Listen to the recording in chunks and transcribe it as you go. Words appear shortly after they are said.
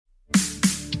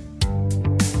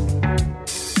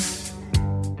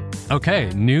Okay,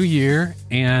 new year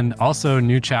and also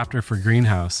new chapter for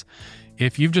Greenhouse.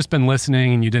 If you've just been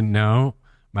listening and you didn't know,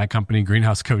 my company,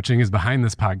 Greenhouse Coaching, is behind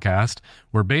this podcast.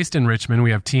 We're based in Richmond.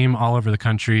 We have team all over the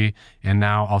country and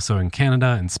now also in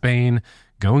Canada and Spain,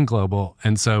 going global.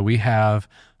 And so we have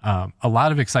a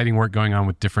lot of exciting work going on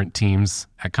with different teams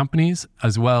at companies,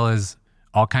 as well as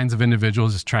all kinds of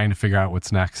individuals just trying to figure out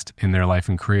what's next in their life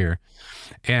and career.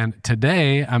 And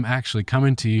today I'm actually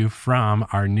coming to you from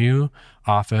our new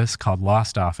office called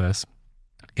Lost Office.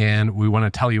 And we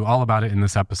want to tell you all about it in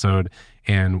this episode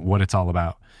and what it's all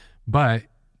about. But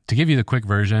to give you the quick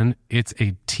version, it's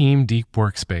a team deep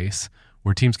workspace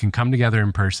where teams can come together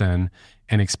in person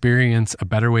and experience a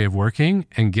better way of working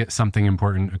and get something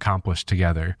important accomplished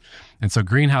together. And so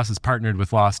Greenhouse is partnered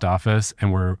with Lost Office,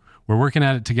 and we're working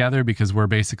at it together because we're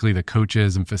basically the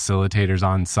coaches and facilitators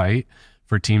on site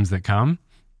for teams that come.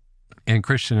 And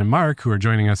Christian and Mark, who are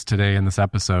joining us today in this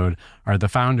episode, are the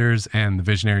founders and the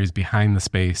visionaries behind the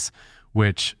space,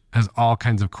 which has all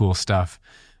kinds of cool stuff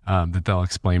that they'll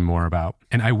explain more about.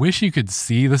 And I wish you could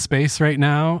see the space right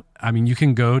now. I mean, you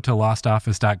can go to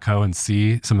lostoffice.co and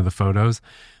see some of the photos,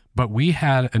 but we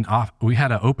had an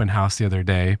open house the other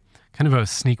day, kind of a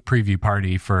sneak preview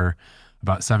party for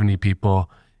about 70 people.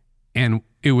 And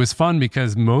it was fun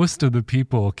because most of the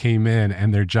people came in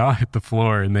and their jaw hit the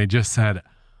floor and they just said,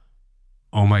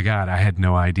 "Oh my God, I had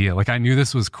no idea." Like, I knew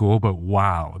this was cool, but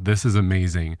wow, this is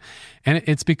amazing. And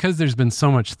it's because there's been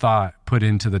so much thought put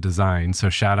into the design. So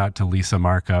shout out to Lisa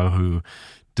Markow, who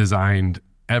designed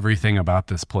everything about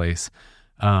this place.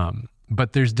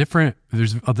 But there's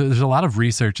a lot of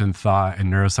research and thought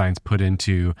and neuroscience put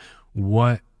into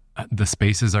what the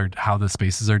spaces are, how the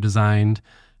spaces are designed,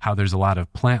 how there's a lot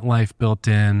of plant life built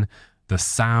in, the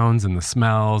sounds and the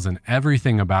smells and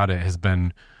everything about it has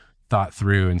been thought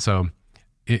through. And so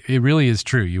it really is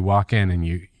true. You walk in and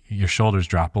your shoulders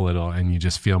drop a little and you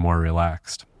just feel more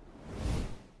relaxed.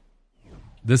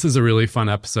 This is a really fun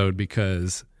episode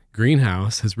because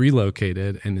Greenhouse has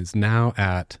relocated and is now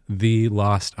at the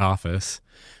Lost Office,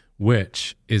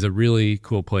 which is a really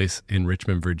cool place in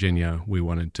Richmond, Virginia, we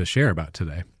wanted to share about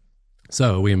today.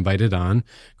 So we invited on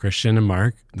Christian and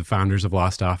Mark, the founders of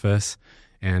Lost Office,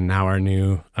 and now our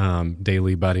new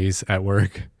daily buddies at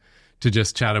work, to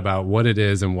just chat about what it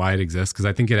is and why it exists, because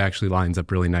I think it actually lines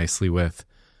up really nicely with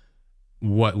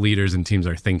what leaders and teams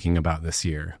are thinking about this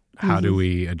year. How do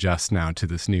we adjust now to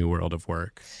this new world of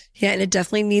work? Yeah, and it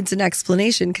definitely needs an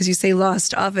explanation because you say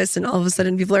Lost Office and all of a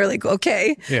sudden people are like,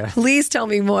 okay, please tell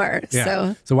me more.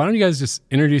 Yeah. So why don't you guys just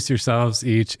introduce yourselves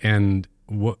each and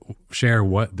share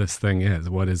what this thing is.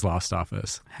 What is Lost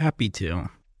Office? Happy to.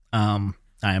 I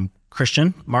am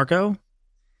Christian Markow,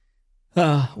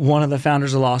 one of the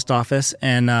founders of Lost Office.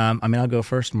 And I'll go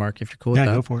first, Mark, if you're cool with that.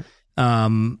 Yeah, go for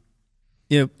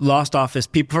it. Lost Office,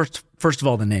 people, first of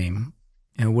all, the name,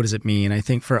 what does it mean? I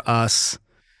think for us,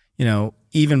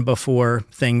 even before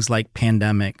things like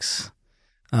pandemics,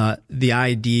 the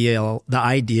idea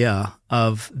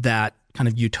of that kind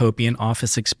of utopian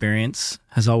office experience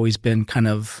has always been kind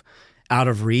of out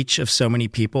of reach of so many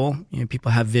people.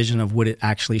 People have vision of what it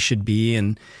actually should be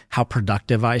and how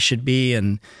productive I should be.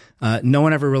 And no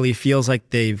one ever really feels like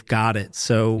they've got it.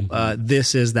 So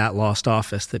this is that lost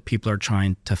office that people are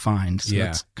trying to find. So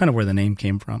that's kind of where the name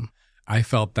came from. I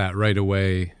felt that right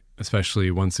away,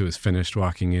 especially once it was finished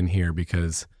walking in here,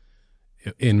 because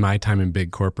in my time in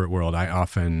big corporate world, I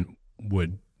often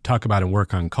would talk about and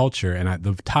work on culture. And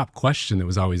the top question that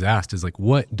was always asked is like,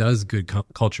 what does good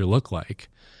culture look like?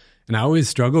 And I always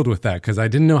struggled with that because I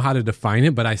didn't know how to define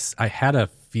it, but I had a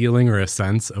feeling or a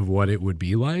sense of what it would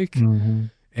be like. Mm-hmm.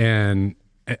 And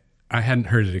I hadn't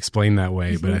heard it explained that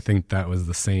way, but I think that was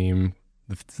the same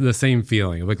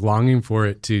feeling of like longing for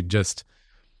it to just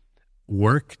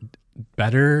work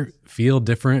better, feel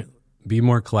different, be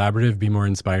more collaborative, be more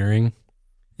inspiring.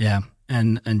 Yeah.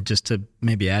 And just to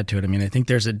maybe add to it, I think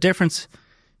there's a difference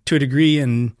to a degree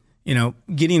in,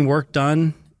 getting work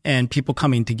done and people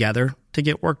coming together to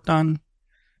get work done,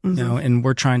 and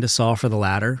we're trying to solve for the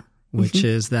latter, which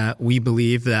is that we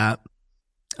believe that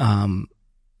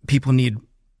people need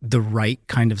the right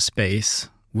kind of space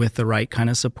with the right kind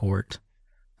of support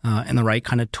and the right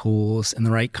kind of tools and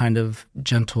the right kind of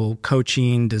gentle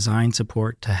coaching, design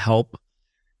support to help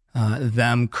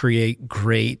them create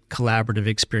great collaborative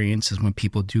experiences when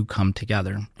people do come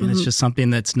together. And it's just something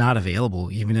that's not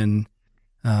available even in,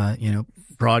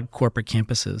 broad corporate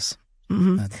campuses.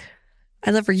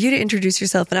 I'd love for you to introduce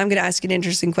yourself, and I'm going to ask you an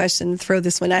interesting question, throw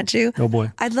this one at you. Oh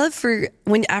boy. I'd love for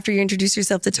after you introduce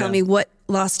yourself to tell me what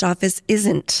Lost Office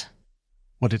isn't.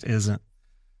 What it isn't.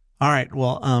 All right.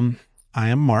 Well, I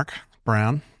am Mark,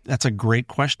 Brown. That's a great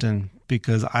question,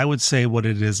 because I would say what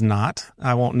it is not.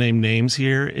 I won't name names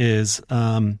here. Is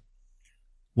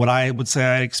what I would say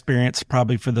I experienced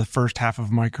probably for the first half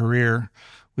of my career,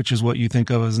 which is what you think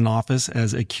of as an office,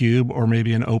 as a cube or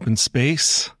maybe an open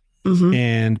space. Mm-hmm.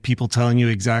 And people telling you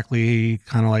exactly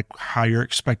kind of like how you're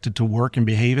expected to work and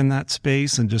behave in that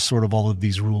space, and just sort of all of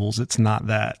these rules. It's not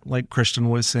that. Like Christian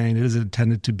was saying, it is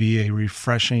intended to be a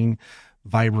refreshing,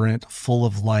 vibrant, full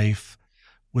of life,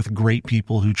 with great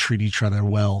people who treat each other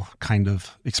well kind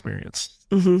of experience.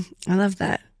 Mm-hmm. I love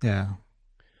that. Yeah.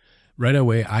 Right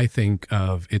away, I think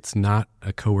of it's not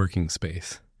a co-working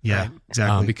space. Yeah, right?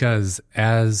 Exactly. Because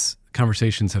as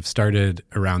conversations have started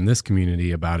around this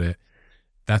community about it,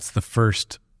 that's the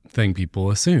first thing people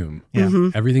assume. Yeah.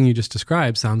 Mm-hmm. Everything you just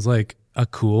described sounds like a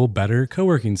cool, better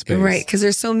co-working space. Right, because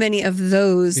there's so many of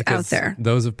those out there.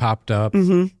 Those have popped up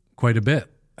quite a bit.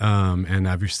 And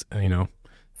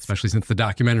especially since the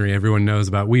documentary, everyone knows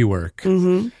about WeWork.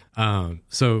 Mm-hmm.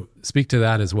 So speak to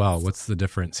that as well. What's the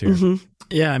difference here? Mm-hmm.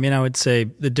 Yeah, I mean, I would say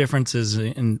the difference is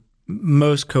in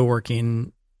most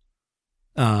co-working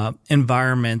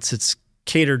environments, it's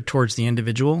catered towards the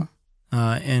individual.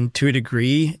 And to a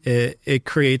degree, it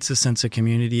creates a sense of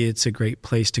community. It's a great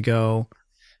place to go.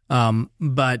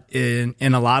 But in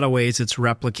a lot of ways, it's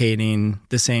replicating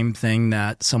the same thing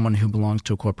that someone who belongs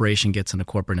to a corporation gets in a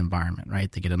corporate environment,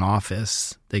 right? They get an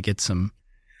office, they get some,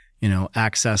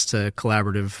 access to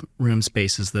collaborative room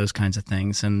spaces, those kinds of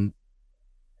things. And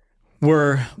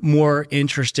we're more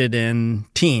interested in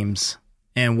teams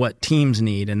and what teams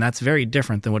need. And that's very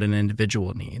different than what an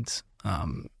individual needs.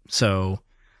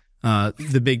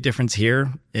 The big difference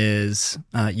here is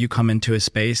you come into a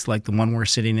space like the one we're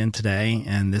sitting in today,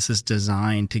 and this is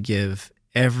designed to give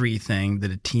everything that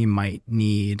a team might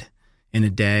need in a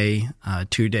day,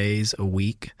 2 days, a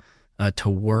week, to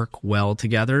work well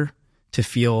together, to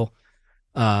feel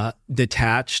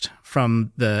detached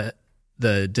from the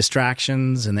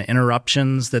distractions and the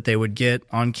interruptions that they would get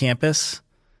on campus,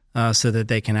 so that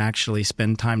they can actually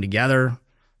spend time together,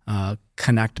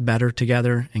 connect better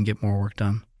together, and get more work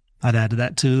done. I'd add to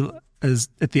that too, as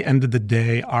at the end of the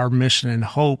day, our mission and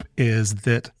hope is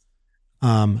that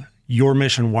your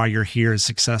mission while you're here is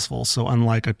successful. So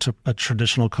unlike a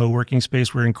traditional co-working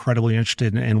space, we're incredibly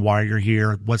interested in why you're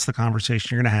here, what's the conversation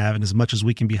you're going to have, and as much as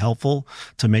we can be helpful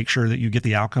to make sure that you get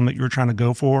the outcome that you're trying to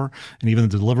go for, and even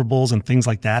the deliverables and things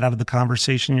like that out of the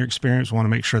conversation, your experience, we want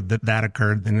to make sure that that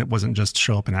occurred, and it wasn't just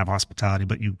show up and have hospitality,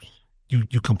 but you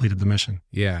completed the mission.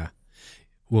 Yeah.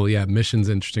 Well, yeah, mission's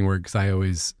interesting word, because I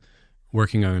always,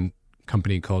 working on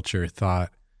company culture,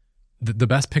 thought the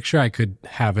best picture I could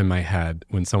have in my head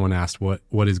when someone asked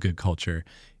what is good culture,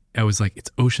 I was like, it's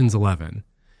Ocean's 11.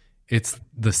 It's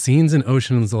the scenes in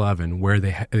Ocean's 11 where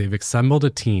they've assembled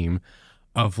a team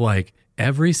of like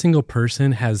every single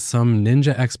person has some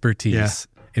ninja expertise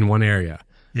in one area,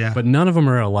 but none of them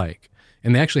are alike.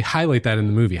 And they actually highlight that in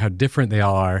the movie, how different they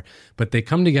all are, but they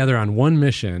come together on one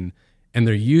mission and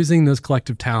they're using those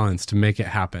collective talents to make it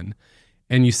happen.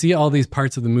 And you see all these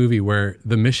parts of the movie where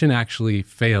the mission actually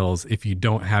fails if you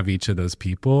don't have each of those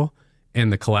people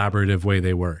and the collaborative way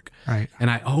they work. Right.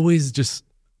 And I always just,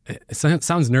 it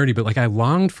sounds nerdy, but like I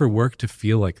longed for work to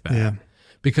feel like that,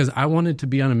 because I wanted to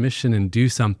be on a mission and do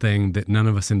something that none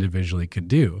of us individually could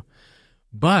do.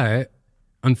 But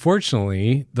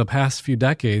unfortunately, the past few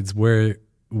decades where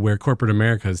corporate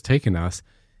America has taken us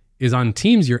is on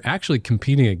teams, you're actually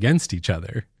competing against each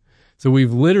other. So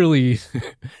we've literally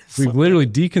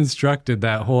deconstructed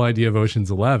that whole idea of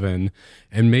Ocean's 11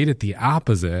 and made it the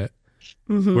opposite,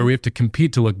 where we have to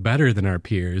compete to look better than our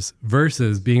peers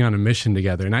versus being on a mission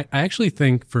together. And I actually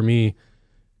think, for me,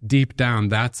 deep down,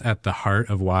 that's at the heart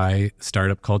of why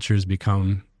startup cultures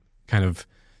become kind of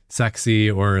sexy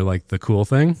or like the cool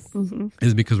thing,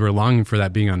 is because we're longing for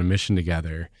that being on a mission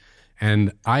together.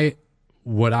 And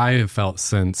what I have felt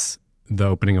since the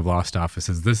opening of Lost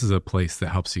Offices, this is a place that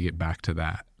helps you get back to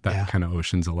that kind of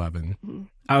Ocean's 11.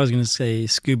 I was going to say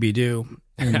Scooby-Doo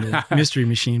and the Mystery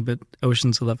Machine, but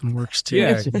Ocean's 11 works too.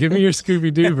 Yeah, give me your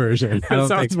Scooby-Doo version. That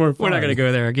sounds more fun. We're not going to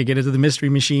go there. I could get into the Mystery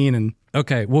Machine and...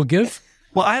 Okay, well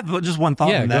Well, I have just one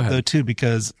thought on that though too,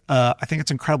 because I think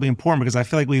it's incredibly important, because I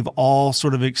feel like we've all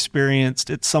sort of experienced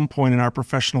at some point in our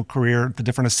professional career the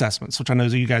different assessments, which I know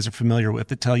that you guys are familiar with,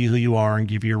 that tell you who you are and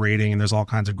give you a rating, and there's all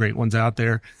kinds of great ones out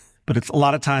there. But it's a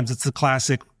lot of times it's the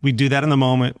classic, we do that in the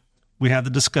moment, we have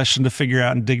the discussion to figure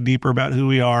out and dig deeper about who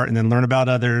we are and then learn about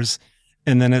others.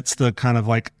 And then it's the kind of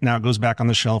like, now it goes back on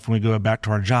the shelf and we go back to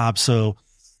our job. So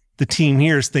the team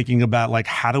here is thinking about like,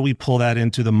 how do we pull that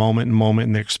into the moment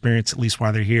and the experience, at least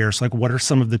while they're here? So like, what are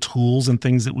some of the tools and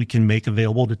things that we can make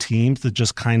available to teams that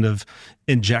just kind of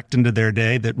inject into their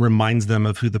day that reminds them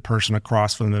of who the person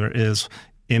across from them is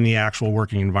in the actual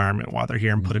working environment while they're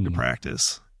here and put into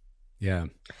practice? Yeah.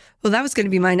 Well, that was going to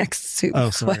be my next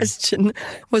question.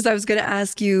 Was I was going to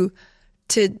ask you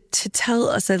to tell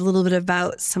us a little bit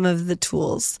about some of the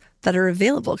tools that are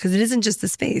available, because it isn't just the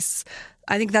space.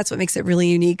 I think that's what makes it really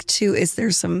unique too, is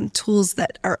there's some tools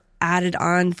that are added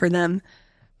on for them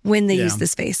when they use the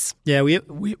space. Yeah, we're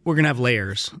going to have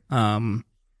layers. And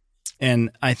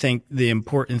I think the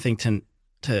important thing to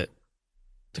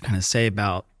kind of say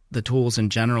about the tools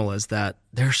in general is that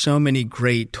there's so many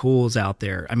great tools out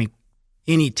there. I mean,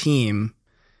 any team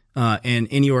and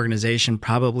any organization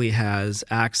probably has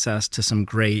access to some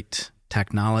great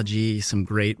technology, some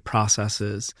great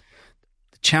processes.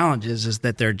 The challenge is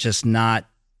that they're just not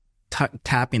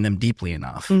tapping them deeply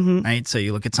enough, right? So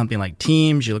you look at something like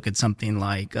Teams, you look at something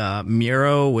like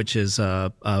Miro, which is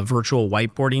a virtual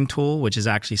whiteboarding tool, which is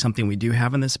actually something we do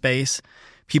have in this space.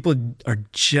 People are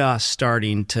just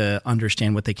starting to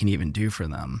understand what they can even do for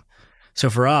them. So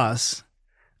for us,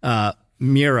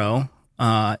 Miro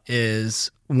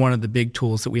is one of the big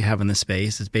tools that we have in the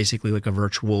space. It's basically like a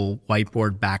virtual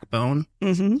whiteboard backbone.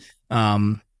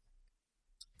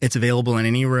 It's available in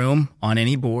any room, on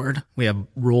any board. We have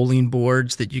rolling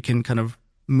boards that you can kind of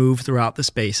move throughout the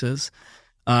spaces.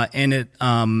 And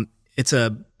it's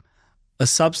a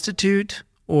substitute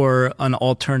or an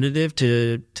alternative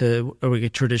to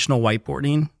traditional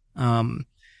whiteboarding. And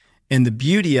the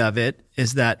beauty of it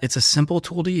is that it's a simple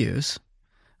tool to use.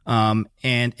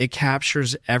 And it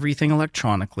captures everything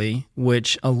electronically,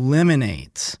 which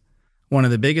eliminates one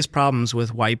of the biggest problems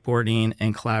with whiteboarding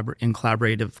and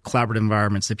collaborative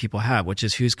environments that people have, which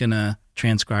is who's going to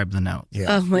transcribe the note.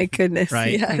 Yeah. Oh my goodness.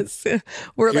 Right? Yes.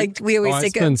 We're like, we always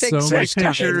take a picture. So much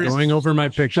pictures, going over my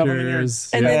pictures.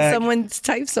 And then someone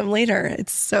types them later.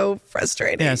 It's so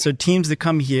frustrating. Yeah. So teams that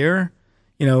come here,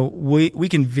 we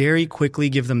can very quickly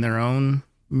give them their own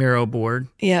Miro board.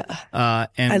 Yeah.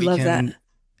 And I love that.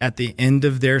 At the end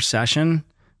of their session,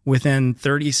 within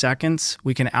 30 seconds,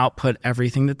 we can output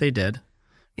everything that they did,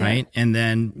 right? And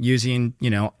then using,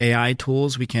 AI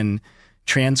tools, we can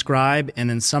transcribe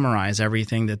and then summarize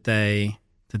everything that they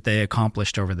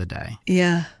accomplished over the day.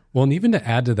 Yeah. Well, and even to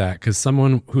add to that, because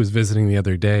someone who was visiting the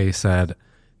other day said,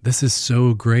 this is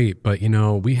so great, but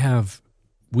we have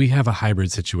a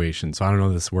hybrid situation, so I don't know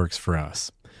if this works for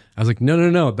us. I was like,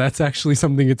 no, that's actually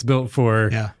something it's built for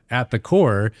at the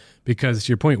core, because to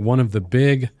your point, one of the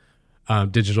big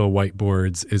digital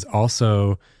whiteboards is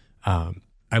also,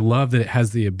 I love that it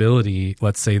has the ability,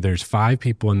 let's say there's 5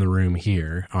 people in the room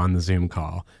here on the Zoom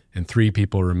call and 3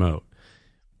 people remote.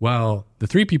 Well, the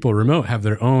 3 people remote have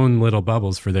their own little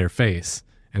bubbles for their face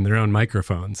and their own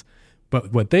microphones.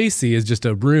 But what they see is just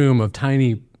a room of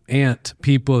tiny ant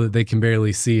people that they can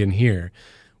barely see and hear.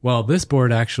 Well, this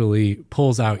board actually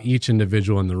pulls out each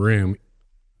individual in the room.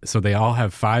 So they all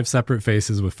have 5 separate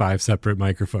faces with 5 separate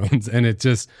microphones. And it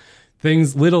just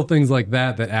little things like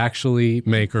that actually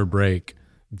make or break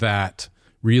that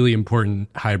really important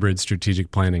hybrid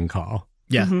strategic planning call.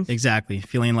 Yeah, exactly.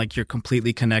 Feeling like you're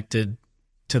completely connected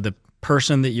to the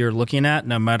person that you're looking at,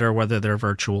 no matter whether they're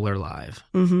virtual or live.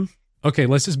 Okay,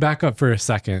 let's just back up for a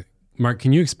second. Mark,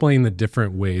 can you explain the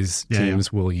different ways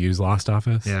teams will use Lost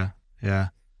Office? Yeah.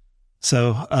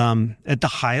 So at the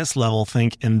highest level,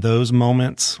 think in those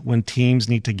moments when teams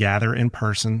need to gather in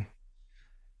person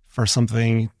for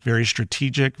something very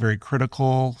strategic, very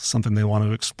critical, something they want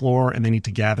to explore, and they need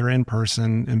to gather in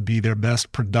person and be their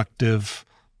best productive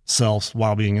selves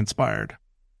while being inspired.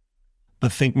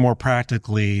 But think more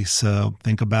practically. So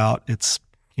think about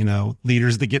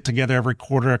leaders that get together every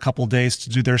quarter, a couple of days to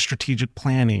do their strategic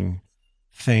planning.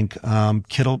 Think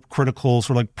critical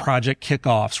sort of like project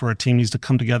kickoffs, where a team needs to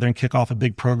come together and kick off a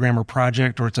big program or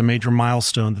project, or it's a major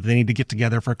milestone that they need to get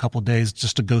together for a couple of days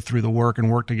just to go through the work and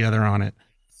work together on it.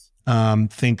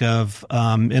 Think of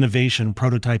innovation,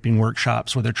 prototyping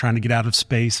workshops where they're trying to get out of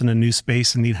space in a new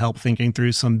space and need help thinking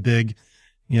through some big,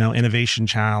 innovation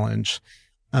challenge.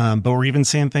 But we're even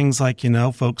seeing things like,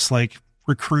 folks like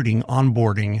recruiting,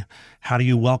 onboarding. How do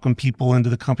you welcome people into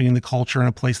the company and the culture in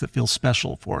a place that feels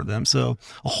special for them? So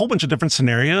a whole bunch of different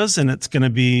scenarios, and it's going to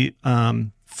be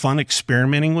fun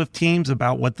experimenting with teams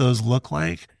about what those look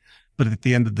like. But at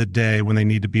the end of the day, when they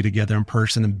need to be together in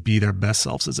person and be their best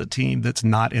selves as a team that's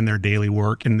not in their daily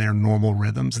work and their normal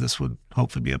rhythms, this would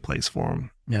hopefully be a place for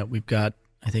them. Yeah, we've got,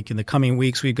 I think in the coming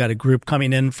weeks, we've got a group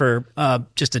coming in for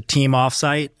just a team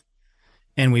offsite.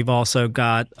 And we've also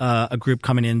got a group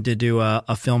coming in to do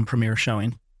a film premiere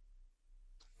showing.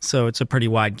 So it's a pretty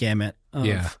wide gamut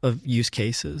Yeah. of use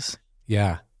cases.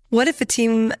 Yeah. What if a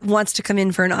team wants to come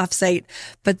in for an offsite,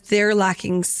 but they're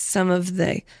lacking some of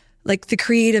the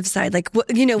creative side? Like,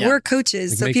 we're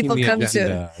coaches, Like so making people the come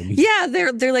agenda.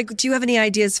 they're like, do you have any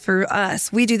ideas for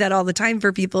us? We do that all the time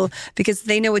for people because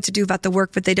they know what to do about the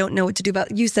work, but they don't know what to do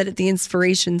about, you said it, the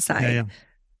inspiration side.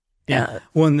 Yeah.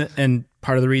 Well, and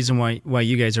part of the reason why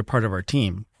you guys are part of our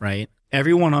team, right?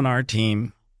 Everyone on our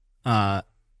team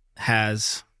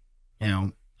has,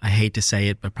 I hate to say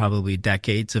it, but probably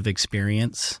decades of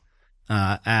experience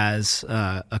as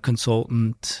a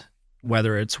consultant,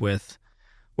 whether it's with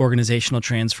organizational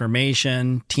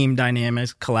transformation, team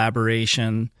dynamics,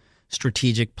 collaboration,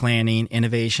 strategic planning,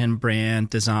 innovation, brand,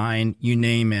 design, you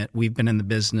name it. We've been in the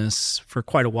business for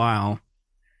quite a while.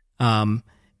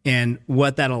 And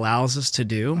what that allows us to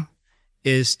do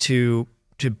is to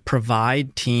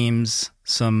provide teams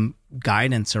some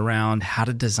guidance around how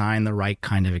to design the right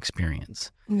kind of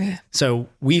experience. Yeah. So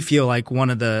we feel like one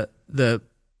of the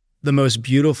most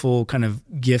beautiful kind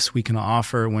of gifts we can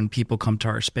offer when people come to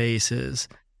our space is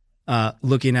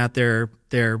looking at their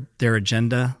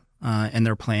agenda and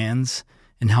their plans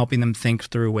and helping them think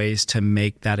through ways to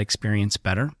make that experience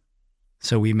better.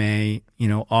 So we may,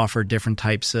 offer different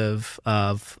types of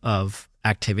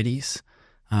activities.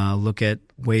 Look at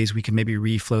ways we can maybe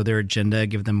reflow their agenda,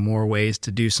 give them more ways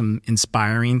to do some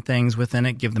inspiring things within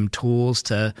it, give them tools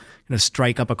to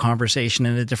strike up a conversation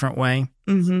in a different way.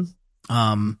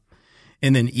 Mm-hmm.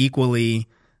 And then equally,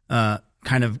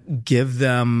 kind of give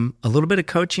them a little bit of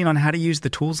coaching on how to use the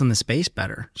tools in the space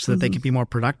better so that they can be more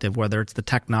productive, whether it's the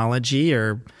technology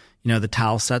or, the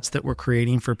towel sets that we're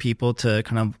creating for people to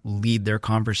kind of lead their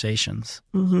conversations.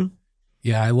 Mm-hmm.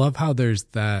 Yeah, I love how there's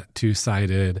that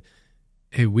two-sided,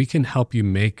 hey, we can help you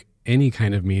make any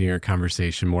kind of meeting or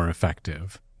conversation more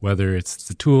effective, whether it's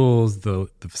the tools, the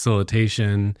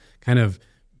facilitation, kind of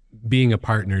being a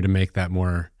partner to make that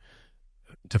more,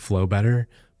 to flow better.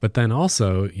 But then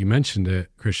also, you mentioned it,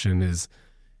 Christian, is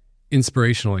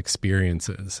inspirational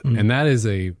experiences. Mm-hmm. And that is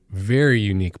a very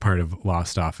unique part of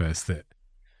Lost Office that,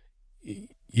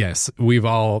 yes, we've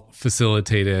all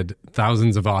facilitated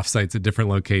thousands of offsites at different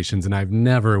locations, and I've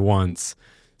never once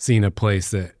seen a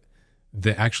place that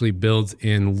actually builds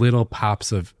in little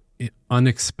pops of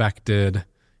unexpected,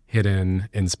 hidden,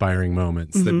 inspiring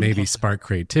moments that maybe spark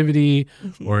creativity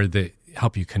or that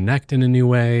help you connect in a new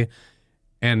way.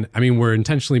 And I mean, we're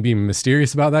intentionally being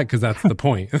mysterious about that because that's the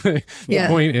point. The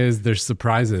point is there's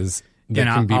surprises that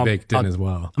can be baked in as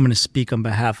well. I'm going to speak on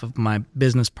behalf of my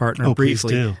business partner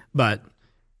briefly, please do. But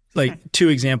like two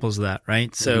examples of that,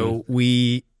 right? So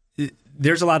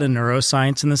there's a lot of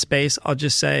neuroscience in the space, I'll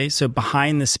just say. So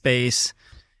behind the space,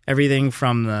 everything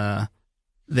from the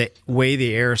way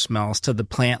the air smells to the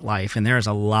plant life, and there's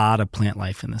a lot of plant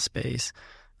life in the space,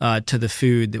 to the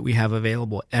food that we have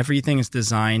available. Everything is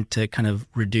designed to kind of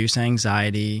reduce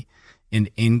anxiety and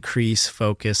increase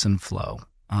focus and flow.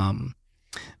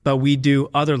 But we do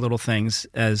other little things,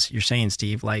 as you're saying,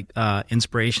 Steve, like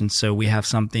inspiration. So we have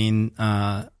something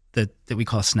that we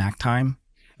call snack time.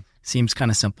 Seems kind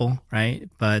of simple, right?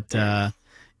 But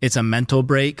it's a mental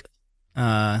break,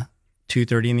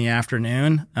 2:30 in the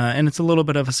afternoon, and it's a little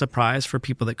bit of a surprise for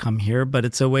people that come here. But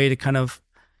it's a way to kind of,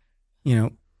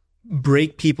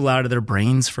 break people out of their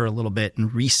brains for a little bit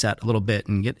and reset a little bit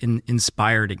and get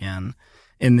inspired again.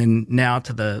 And then now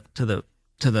to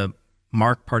the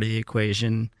Mark part of the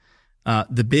equation,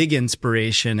 the big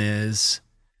inspiration is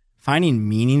finding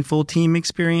meaningful team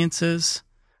experiences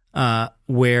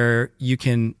where you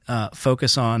can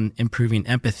focus on improving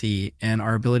empathy and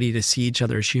our ability to see each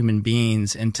other as human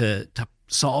beings and to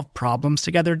solve problems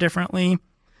together differently.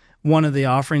 One of the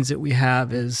offerings that we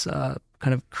have is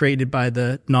kind of created by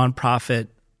the nonprofit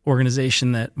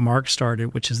organization that Mark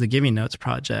started, which is the Giving Notes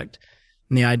Project.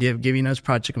 And the idea of Giving Notes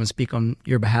Project, I'm going to speak on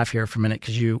your behalf here for a minute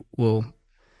because you'll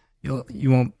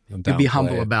be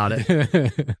humble about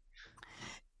it,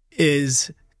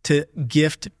 is to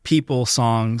gift people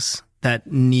songs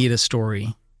that need a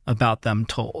story about them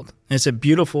told. And it's a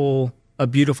beautiful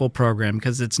program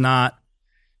because it's not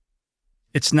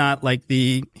like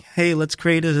hey, let's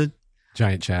create a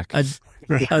giant check.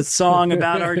 A song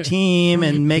about our team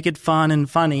and make it fun and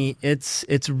funny.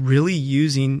 It's really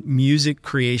using music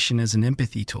creation as an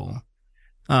empathy tool.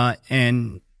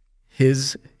 And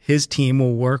his team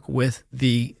will work with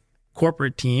the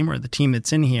corporate team or the team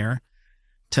that's in here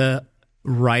to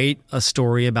write a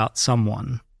story about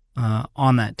someone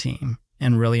on that team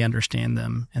and really understand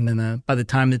them. And then by the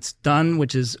time it's done,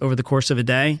 which is over the course of a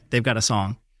day, they've got a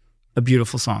song, a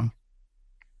beautiful song.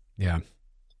 Yeah.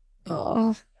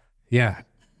 Oh. Yeah.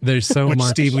 There's so Which, much.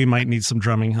 Steve, we might need some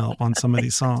drumming help on some of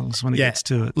these songs when it gets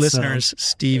to it. Listeners, So,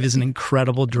 Steve is an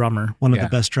incredible drummer. one of the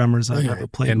best drummers I've ever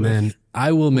played and with. then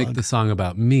I will make the song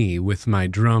about me with my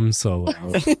drum solo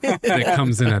that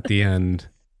comes in at the end.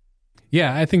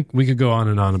 Yeah, I think we could go on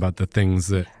and on about the things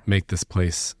that make this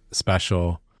place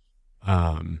special.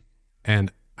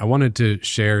 And I wanted to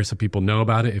share so people know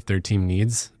about it if their team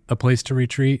needs a place to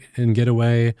retreat and get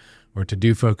away, or to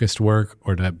do focused work,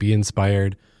 or to be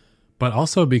inspired. But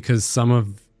also because some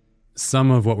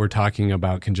of what we're talking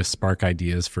about can just spark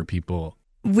ideas for people.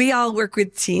 We all work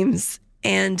with teams,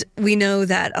 and we know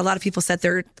that a lot of people set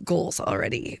their goals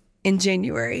already in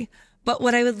January. But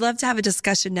what I would love to have a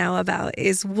discussion now about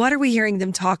is, what are we hearing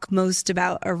them talk most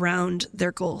about around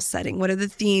their goal setting? What are the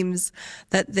themes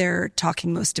that they're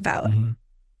talking most about? Mm-hmm.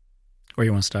 Where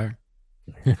you want to start?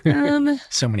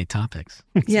 So many topics.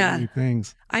 Yeah. So many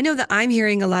things. I know that I'm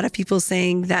hearing a lot of people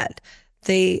saying that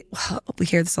we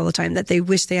hear this all the time, that they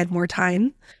wish they had more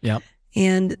time. Yep.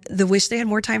 And the wish they had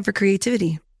more time for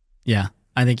creativity. Yeah.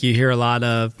 I think you hear a lot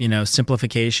of,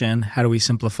 simplification. How do we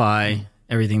simplify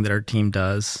everything that our team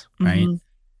does, right?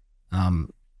 Mm-hmm.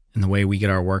 And the way we get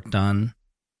our work done.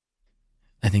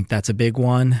 I think that's a big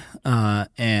one.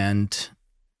 And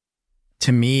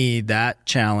to me, that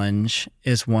challenge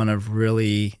is one of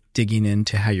really digging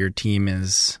into how your team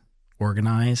is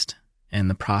organized and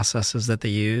the processes that they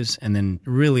use, and then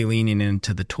really leaning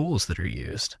into the tools that are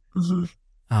used. Mm-hmm.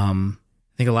 I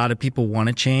think a lot of people want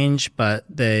to change, but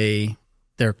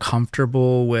they're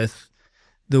comfortable with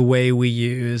the way we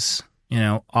use,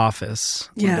 Office,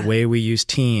 or the way we use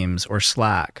Teams or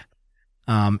Slack.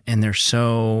 And there's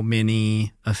so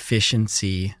many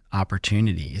efficiency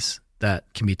opportunities that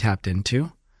can be tapped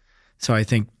into. So I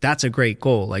think that's a great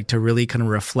goal, like to really kind of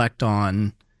reflect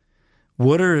on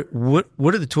what are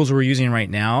the tools we're using right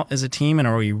now as a team, and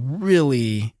are we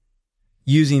really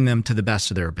using them to the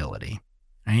best of their ability,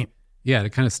 right? Yeah, to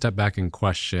kind of step back and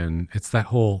question. It's that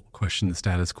whole question the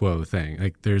status quo thing.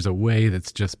 Like, there's a way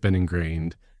that's just been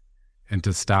ingrained, and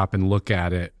to stop and look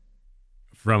at it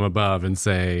from above and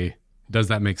say, does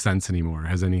that make sense anymore?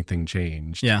 Has anything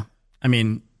changed? Yeah. I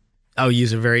mean, I'll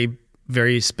use a very,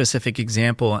 very specific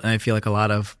example, and I feel like a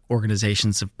lot of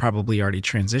organizations have probably already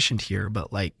transitioned here, but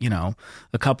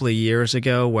a couple of years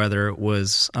ago, whether it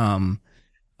was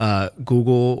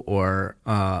Google or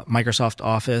Microsoft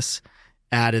Office,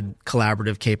 added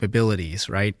collaborative capabilities,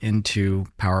 right, into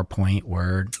PowerPoint,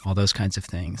 Word, all those kinds of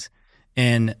things.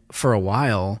 And for a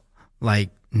while,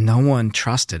 no one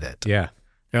trusted it. Yeah.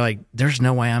 They're like, there's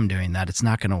no way I'm doing that. It's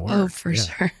not going to work. Oh, for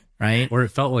sure. Right? Or it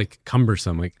felt like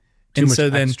cumbersome, like too much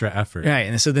extra effort. Right.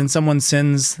 And so then someone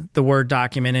sends the Word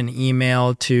document and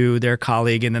email to their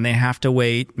colleague, and then they have to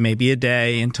wait maybe a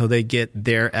day until they get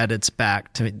their edits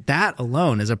back. That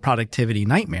alone is a productivity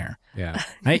nightmare. Yeah.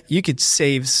 Right. You could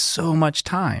save so much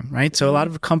time. Right. So a lot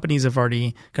of companies have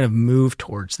already kind of moved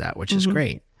towards that, which is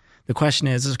great. The question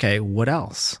is, okay, what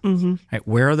else? Right?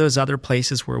 Where are those other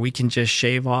places where we can just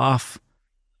shave off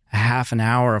a half an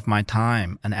hour of my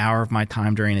time, an hour of my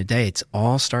time during a day? It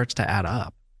all starts to add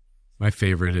up. My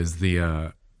favorite is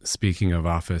the, speaking of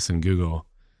Office and Google,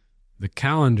 the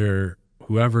calendar,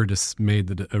 whoever just made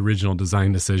the original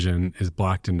design decision, is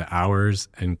blocked into hours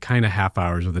and kind of half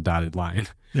hours with a dotted line.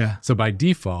 Yeah. So by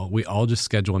default, we all just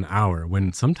schedule an hour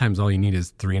when sometimes all you need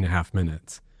is 3.5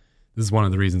 minutes. This is one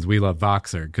of the reasons we love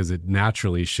Voxer, because it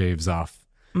naturally shaves off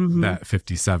that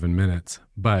 57 minutes.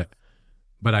 But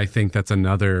I think that's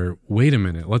another, wait a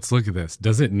minute, let's look at this.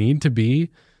 Does it need to be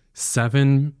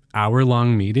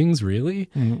 7-hour-long meetings, really?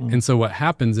 Mm-mm. And so what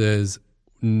happens is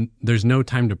there's no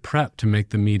time to prep to make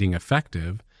the meeting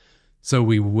effective. So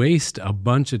we waste a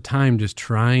bunch of time just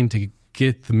trying to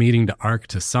get the meeting to arc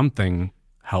to something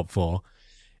helpful.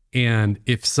 And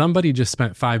if somebody just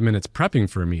spent 5 minutes prepping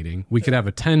for a meeting, we could have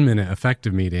a 10-minute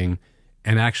effective meeting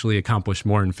and actually accomplish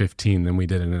more in 15 than we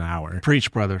did in an hour.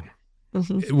 Preach, brother.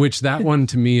 Which that one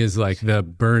to me is like the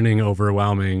burning,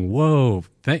 overwhelming, whoa,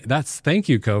 thank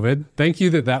you, COVID. Thank you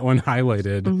that one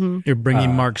highlighted. You're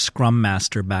bringing Mark Scrum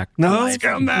Master back. No,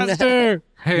 Scrum Master.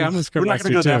 Hey, I'm a Scrum Master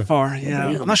too. We're not going to go that far. Yeah.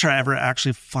 I'm not sure I ever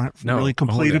actually really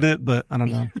completed it, but I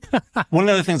don't know. One of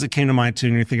the other things that came to mind too,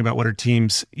 when you think about what are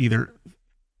teams either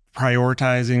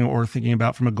prioritizing or thinking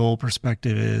about from a goal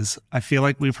perspective, is I feel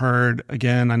like we've heard,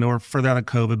 again, I know we're further out of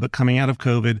COVID, but coming out of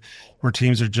COVID, where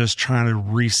teams are just trying to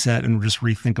reset and just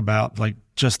rethink about like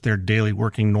just their daily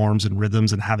working norms and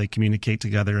rhythms and how they communicate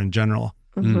together in general.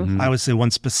 I would say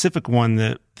one specific one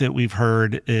that we've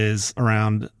heard is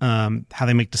around how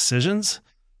they make decisions.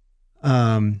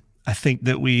 I think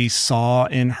that we saw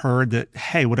and heard that,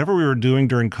 hey, whatever we were doing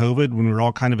during COVID, when we were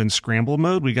all kind of in scramble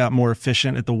mode, we got more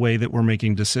efficient at the way that we're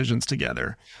making decisions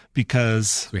together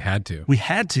because we had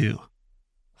to.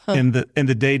 Huh. And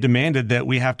the day demanded that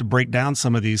we have to break down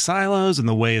some of these silos and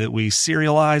the way that we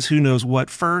serialize who knows what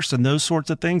first and those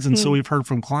sorts of things. And so we've heard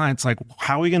from clients like,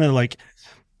 how are we going to like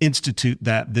institute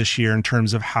that this year in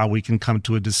terms of how we can come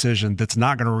to a decision that's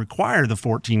not going to require the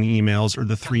 14 emails or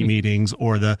the 3 meetings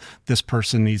or this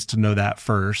person needs to know that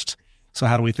first. So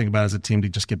how do we think about as a team to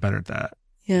just get better at that?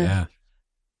 Yeah.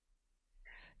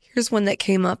 Here's one that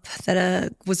came up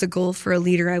that was a goal for a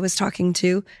leader I was talking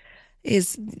to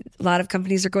is a lot of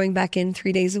companies are going back in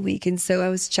 3 days a week. And so I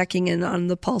was checking in on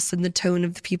the pulse and the tone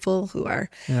of the people who are,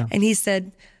 and he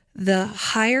said, the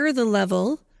higher the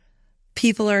level,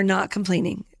 people are not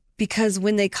complaining because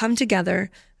when they come together,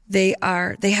 they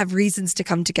have reasons to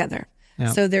come together.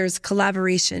 Yeah. So there's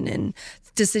collaboration and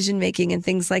decision making and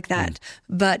things like that.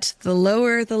 But the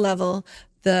lower the level,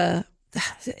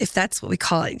 if that's what we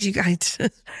call it, you guys,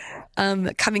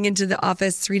 coming into the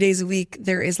office 3 days a week,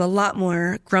 there is a lot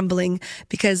more grumbling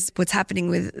because what's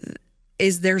happening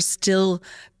is they're still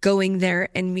going there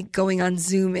and going on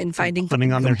Zoom and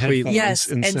putting on their headphones. Yes.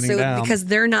 And so down. Because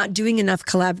they're not doing enough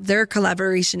their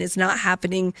collaboration is not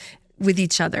happening with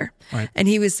each other. Right. And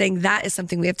he was saying that is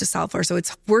something we have to solve for. So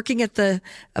it's working at a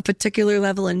particular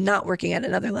level and not working at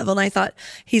another level. And I thought,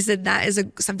 he said that is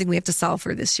something we have to solve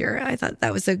for this year. I thought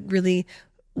that was a really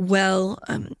well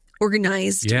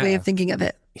organized way of thinking of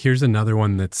it. Here's another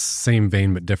one that's same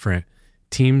vein but different.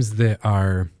 Teams that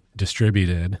are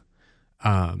distributed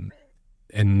and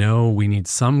know we need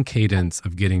some cadence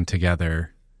of getting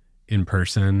together in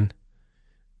person.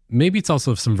 Maybe it's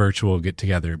also some virtual get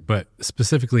together, but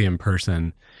specifically in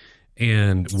person.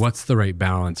 And what's the right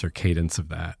balance or cadence of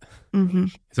that? Mm-hmm.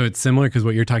 So it's similar because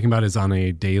what you're talking about is on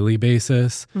a daily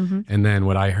basis. Mm-hmm. And then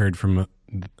what I heard from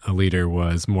a leader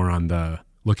was more on the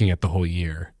looking at the whole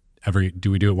year.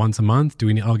 Do we do it once a month? Do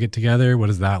we all get together? What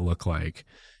does that look like?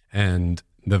 And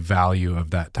the value of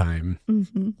that time.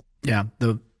 Mm-hmm. Yeah.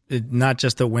 Not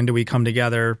just the when do we come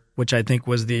together, which I think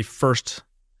was the first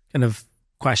kind of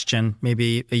question,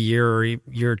 maybe a year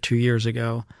or 2 years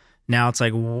ago. Now it's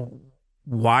like,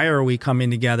 why are we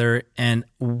coming together and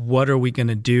what are we going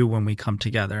to do when we come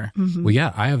together? Mm-hmm. Well,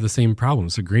 yeah, I have the same problem.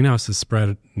 So Greenhouse is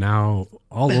spread now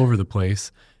all over the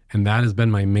place. And that has been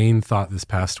my main thought this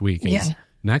past week. Is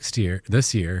this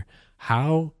year,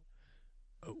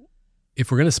 if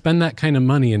we're going to spend that kind of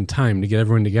money and time to get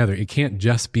everyone together, it can't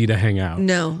just be to hang out.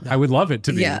 No. I would love it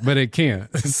to be, but it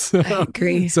can't. So, I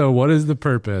agree. So what is the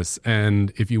purpose?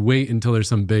 And if you wait until there's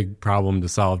some big problem to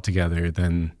solve together,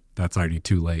 then that's already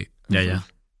too late. Yeah.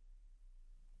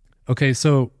 Okay,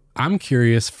 so I'm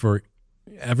curious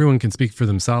everyone can speak for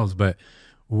themselves, but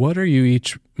what are you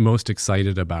each most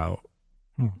excited about?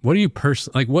 What are you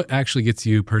what actually gets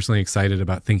you personally excited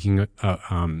about thinking,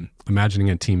 imagining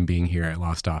a team being here at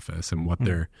Lost Office and what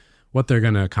they're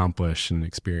going to accomplish and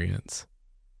experience?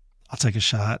 I'll take a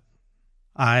shot.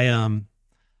 I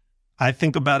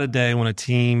think about a day when a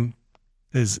team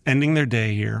is ending their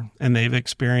day here and they've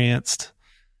experienced,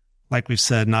 like we've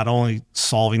said, not only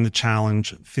solving the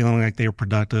challenge, feeling like they were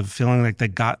productive, feeling like they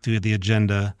got through the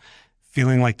agenda,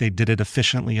 feeling like they did it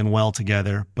efficiently and well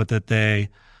together, but that they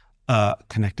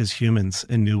connect as humans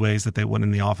in new ways that they would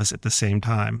in the office at the same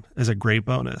time is a great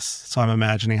bonus. So I'm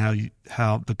imagining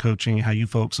how the coaching, how you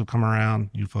folks have come around,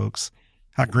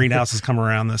 how Greenhouse has come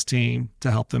around this team to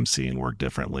help them see and work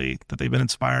differently, that they've been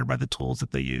inspired by the tools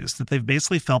that they use, that they've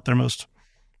basically felt their most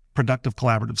productive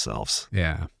collaborative selves.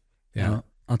 Yeah.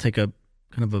 I'll take a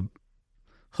kind of a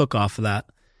hook off of that.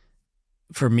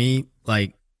 For me,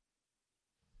 like,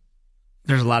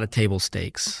 there's a lot of table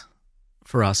stakes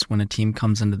for us when a team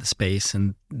comes into the space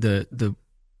and the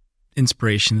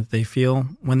inspiration that they feel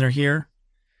when they're here.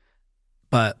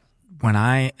 But when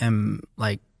I am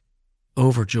like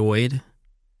overjoyed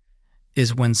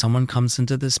is when someone comes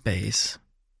into the space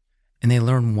and they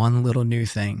learn one little new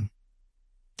thing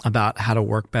about how to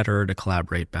work better or to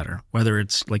collaborate better, whether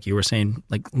it's like you were saying,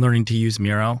 like learning to use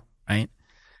Miro, right?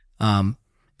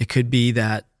 It could be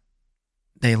that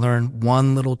they learn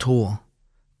one little tool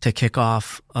to kick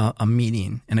off a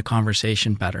meeting and a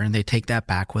conversation better, and they take that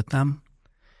back with them,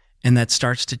 and that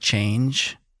starts to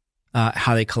change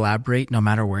how they collaborate no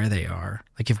matter where they are.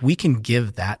 Like if we can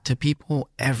give that to people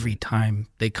every time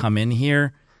they come in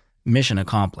here, mission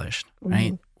accomplished,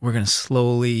 right? Mm-hmm. We're going to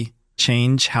slowly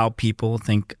change how people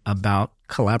think about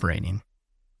collaborating.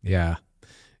 Yeah,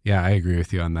 I agree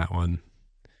with you on that one.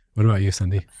 What about you,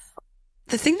 Cindy?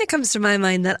 The thing that comes to my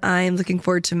mind that I'm looking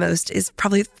forward to most is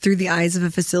probably through the eyes of a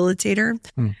facilitator.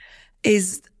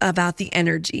 is about the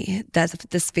energy that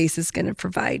the space is going to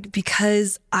provide,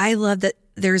 because I love that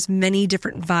there's many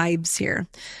different vibes here.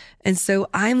 And so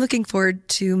I'm looking forward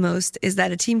to most is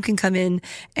that a team can come in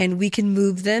and we can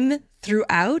move them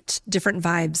throughout different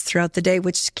vibes throughout the day,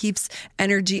 which keeps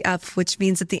energy up, which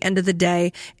means at the end of the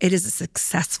day, it is a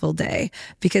successful day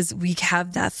because we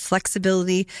have that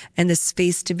flexibility and the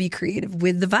space to be creative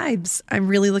with the vibes. I'm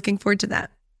really looking forward to that.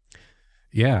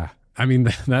 Yeah. I mean,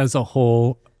 that is a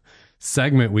whole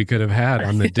segment we could have had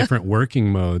on the different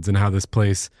working modes and how this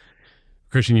place,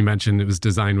 Christian, you mentioned it was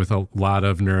designed with a lot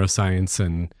of neuroscience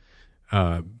and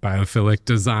biophilic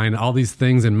design, all these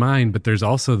things in mind, but there's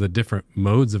also the different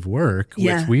modes of work,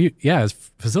 which we, as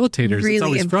facilitators, really it's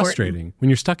always frustrating when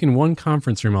you're stuck in one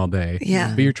conference room all day,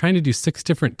 but you're trying to do 6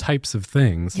 different types of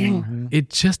things. It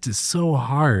just is so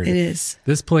hard. It is.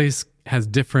 This place has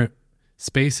different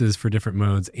spaces for different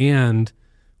modes, and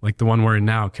like the one we're in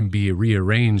now can be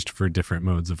rearranged for different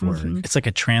modes of work. It's like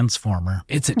a transformer.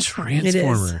 It's a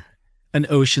transformer. An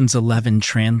Ocean's 11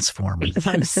 transformer.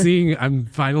 I'm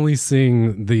finally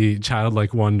seeing the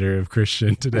childlike wonder of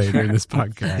Christian today during this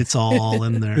podcast. It's all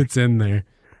in there. It's in there.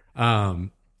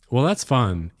 Well, that's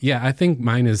fun. Yeah, I think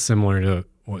mine is similar to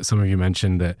what some of you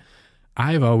mentioned, that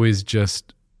I've always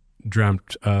just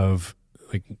dreamt of,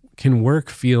 like, can work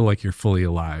feel like you're fully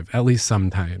alive, at least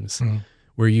sometimes,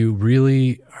 where you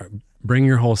really bring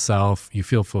your whole self, you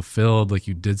feel fulfilled, like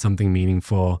you did something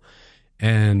meaningful.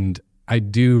 And I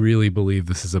do really believe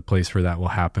this is a place where that will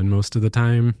happen most of the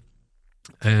time.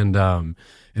 And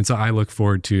so I look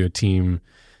forward to a team,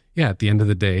 at the end of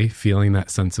the day, feeling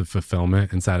that sense of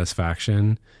fulfillment and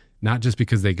satisfaction, not just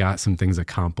because they got some things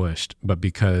accomplished, but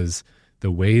because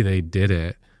the way they did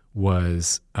it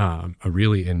was a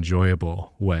really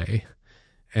enjoyable way.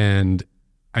 And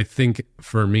I think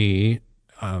for me,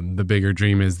 the bigger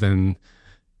dream is then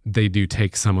they do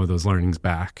take some of those learnings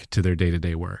back to their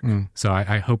day-to-day work. So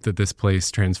I hope that this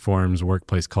place transforms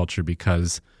workplace culture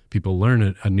because people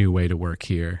learn a new way to work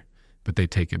here, but they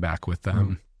take it back with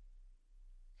them.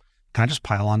 Can I just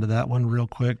pile onto that one real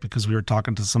quick? Because we were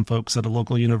talking to some folks at a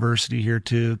local university here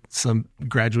too, some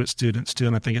graduate students too,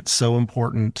 and I think it's so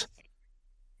important.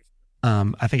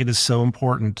 I think it is so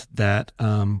important that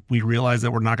we realize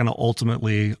that we're not going to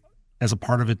ultimately, as a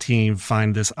part of a team,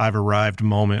 find this I've arrived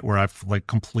moment where I've like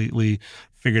completely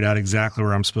figured out exactly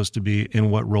where I'm supposed to be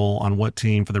in what role on what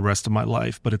team for the rest of my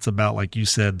life. But it's about, like you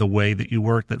said, the way that you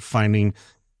work, that finding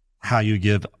how you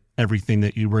give everything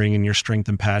that you bring and your strength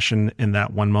and passion in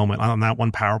that one moment, on that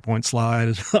one PowerPoint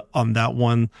slide, on that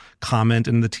one comment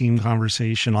in the team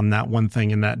conversation, on that one thing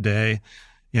in that day.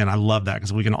 Yeah, and I love that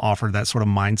because we can offer that sort of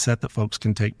mindset that folks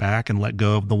can take back and let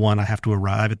go of the one I have to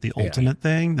arrive at the ultimate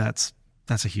thing. That's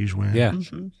a huge win. Yeah.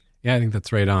 Yeah, I think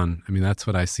that's right on. I mean, that's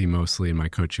what I see mostly in my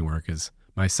coaching work is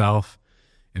myself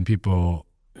and people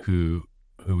who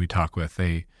we talk with.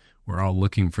 We're all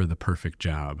looking for the perfect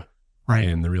job. Right.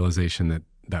 And the realization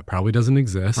that probably doesn't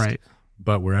exist. Right.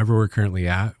 But wherever we're currently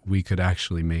at, we could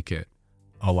actually make it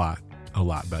a lot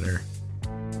better.